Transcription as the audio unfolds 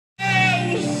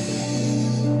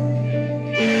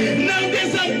Não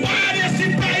desampare esse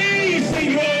país,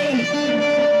 Senhor.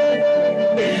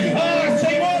 Ah,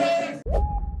 Senhor.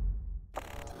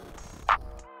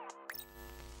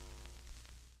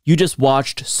 You just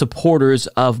watched supporters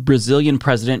of Brazilian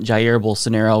President Jair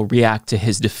Bolsonaro react to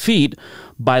his defeat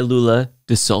by Lula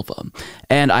da Silva.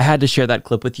 And I had to share that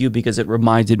clip with you because it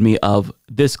reminded me of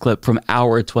this clip from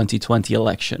our 2020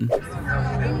 election.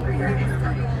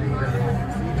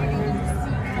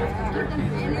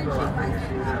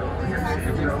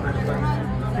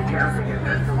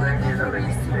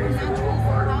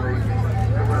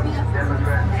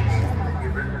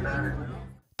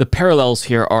 The parallels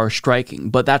here are striking,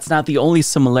 but that's not the only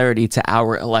similarity to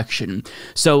our election.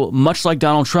 So, much like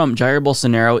Donald Trump, Jair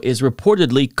Bolsonaro is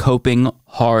reportedly coping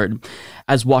hard.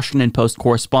 As Washington Post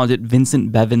correspondent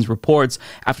Vincent Bevins reports,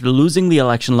 after losing the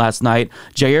election last night,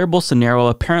 Jair Bolsonaro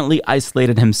apparently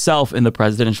isolated himself in the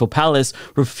presidential palace,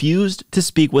 refused to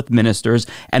speak with ministers,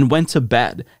 and went to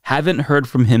bed. Haven't heard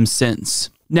from him since.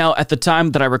 Now, at the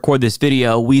time that I record this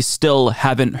video, we still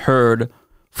haven't heard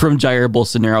from Jair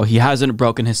Bolsonaro. He hasn't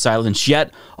broken his silence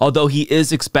yet, although he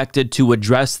is expected to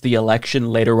address the election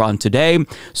later on today.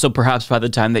 So perhaps by the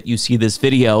time that you see this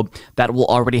video, that will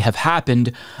already have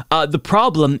happened. The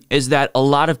problem is that a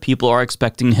lot of people are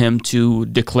expecting him to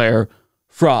declare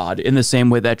fraud in the same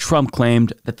way that Trump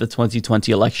claimed that the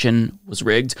 2020 election was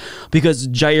rigged, because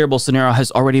Jair Bolsonaro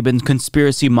has already been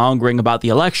conspiracy mongering about the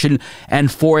election, and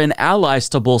foreign allies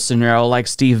to Bolsonaro like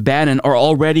Steve Bannon are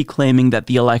already claiming that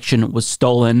the election was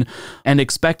stolen. And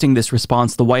expecting this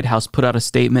response, the White House put out a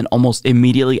statement almost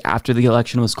immediately after the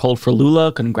election was called for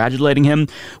Lula, congratulating him,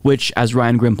 which, as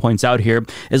Ryan Grimm points out here,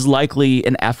 is likely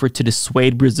an effort to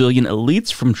dissuade Brazilian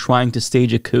elites from trying to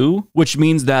stage a coup, which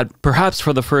means that perhaps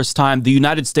for the first time, the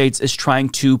United States is trying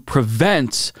to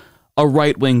prevent a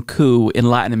right-wing coup in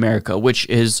Latin America, which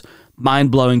is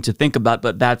mind-blowing to think about,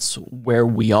 but that's where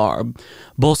we are.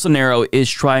 Bolsonaro is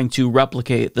trying to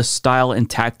replicate the style and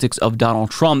tactics of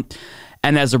Donald Trump,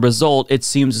 and as a result, it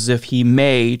seems as if he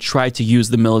may try to use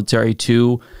the military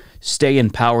to stay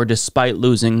in power despite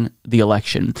losing the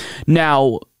election.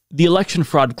 Now, the election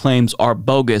fraud claims are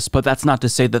bogus, but that's not to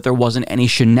say that there wasn't any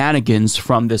shenanigans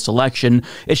from this election.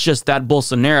 It's just that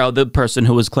Bolsonaro, the person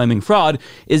who was claiming fraud,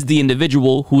 is the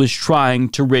individual who is trying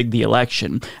to rig the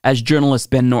election. As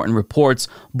journalist Ben Norton reports,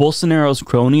 Bolsonaro's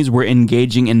cronies were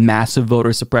engaging in massive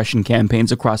voter suppression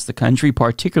campaigns across the country,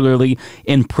 particularly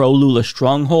in pro-Lula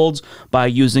strongholds, by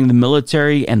using the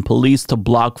military and police to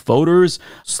block voters,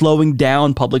 slowing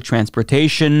down public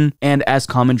transportation, and as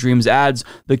Common Dreams adds,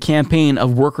 the campaign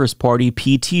of Workers' Party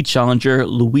PT challenger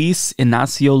Luiz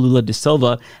Inácio Lula da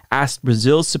Silva asked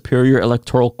Brazil's Superior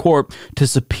Electoral Court to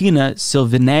subpoena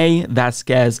Silvinei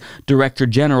Vasquez, Director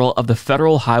General of the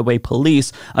Federal Highway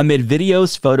Police, amid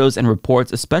videos, photos, and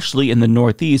reports, especially in the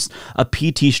Northeast, a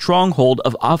PT stronghold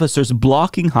of officers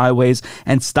blocking highways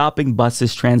and stopping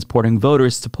buses transporting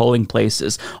voters to polling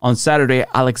places. On Saturday,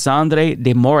 Alexandre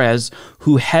de Moraes,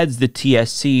 who heads the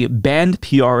TSC, banned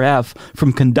PRF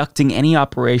from conducting any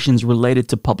operations related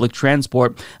to public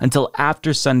transport until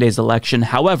after Sunday's election.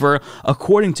 However,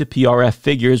 according to PRF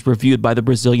figures reviewed by the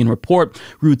Brazilian Report,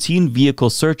 routine vehicle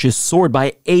searches soared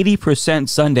by 80%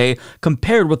 Sunday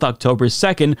compared with October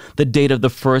 2nd, the date of the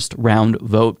first round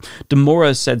vote. De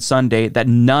Moura said Sunday that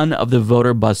none of the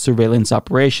voter bus surveillance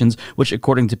operations, which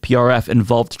according to PRF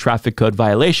involved traffic code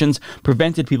violations,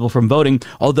 prevented people from voting,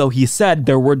 although he said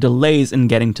there were delays in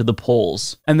getting to the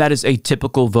polls. And that is a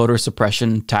typical voter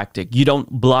suppression tactic. You don't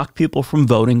block people from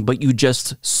voting, but you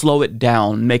just slow it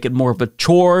down, make it more of a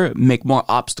chore, make more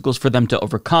obstacles for them to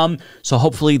overcome, so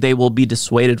hopefully they will be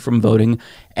dissuaded from voting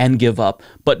and give up.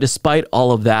 But despite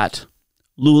all of that,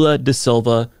 Lula da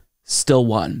Silva still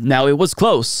won. Now, it was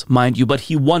close, mind you, but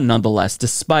he won nonetheless,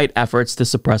 despite efforts to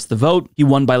suppress the vote. He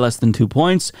won by less than 2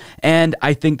 points, and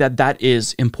I think that that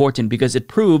is important because it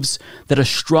proves that a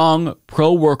strong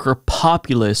pro-worker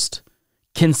populist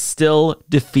can still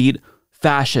defeat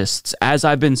fascists. As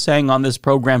I've been saying on this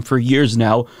program for years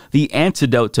now, the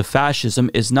antidote to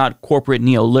fascism is not corporate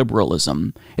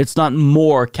neoliberalism. It's not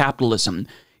more capitalism.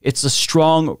 It's a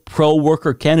strong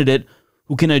pro-worker candidate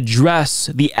who can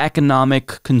address the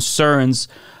economic concerns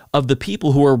of the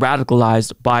people who were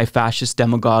radicalized by fascist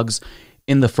demagogues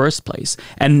in the first place.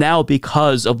 And now,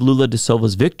 because of Lula da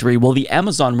Silva's victory, well, the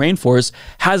Amazon rainforest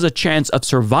has a chance of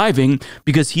surviving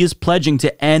because he is pledging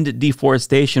to end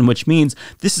deforestation, which means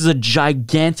this is a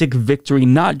gigantic victory,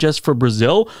 not just for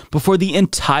Brazil, but for the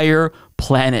entire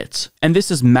planet. And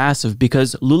this is massive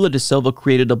because Lula da Silva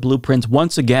created a blueprint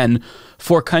once again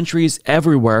for countries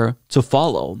everywhere to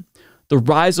follow. the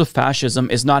rise of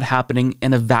fascism is not happening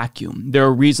in a vacuum. There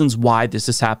are reasons why this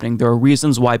is happening. There are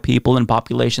reasons why people and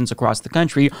populations across the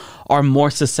country are more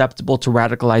susceptible to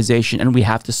radicalization, and we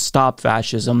have to stop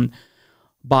fascism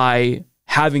by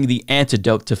having the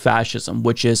antidote to fascism,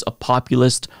 which is a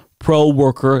populist,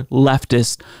 pro-worker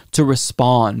leftist to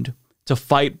respond, to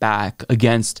fight back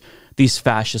against these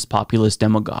fascist populist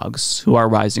demagogues who are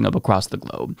rising up across the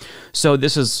globe. So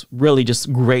this is really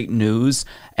just great news,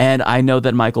 and I know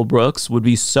that Michael Brooks would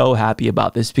be so happy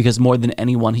about this because more than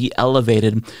anyone, he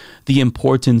elevated the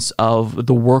importance of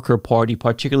the Worker Party,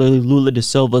 particularly Lula da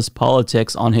Silva's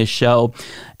politics, on his show,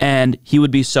 and he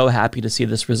would be so happy to see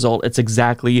this result. It's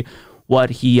exactly what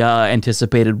he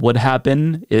anticipated would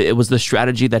happen. It was the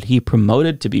strategy that he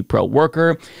promoted to be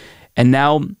pro-worker, and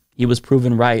now he was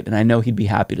proven right, and I know he'd be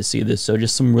happy to see this. So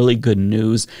just some really good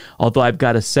news. Although I've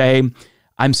got to say,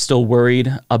 I'm still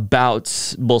worried about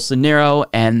Bolsonaro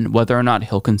and whether or not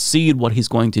he'll concede, what he's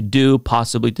going to do,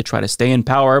 possibly to try to stay in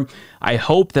power. I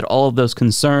hope that all of those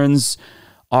concerns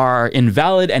are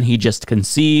invalid and he just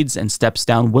concedes and steps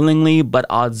down willingly, but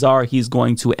odds are he's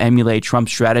going to emulate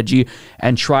Trump's strategy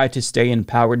and try to stay in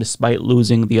power despite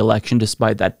losing the election,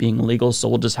 despite that being illegal. So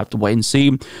we'll just have to wait and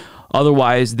see.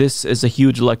 Otherwise, this is a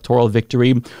huge electoral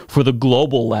victory for the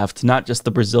global left, not just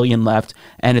the Brazilian left.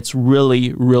 And it's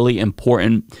really, really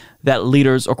important that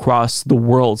leaders across the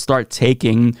world start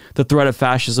taking the threat of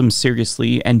fascism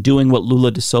seriously and doing what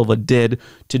Lula da Silva did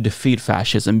to defeat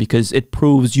fascism, because it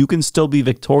proves you can still be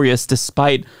victorious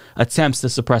despite attempts to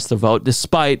suppress the vote,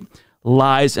 despite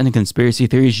lies and conspiracy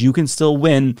theories. You can still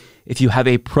win if you have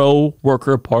a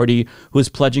pro-worker party who is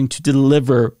pledging to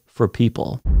deliver for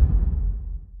people.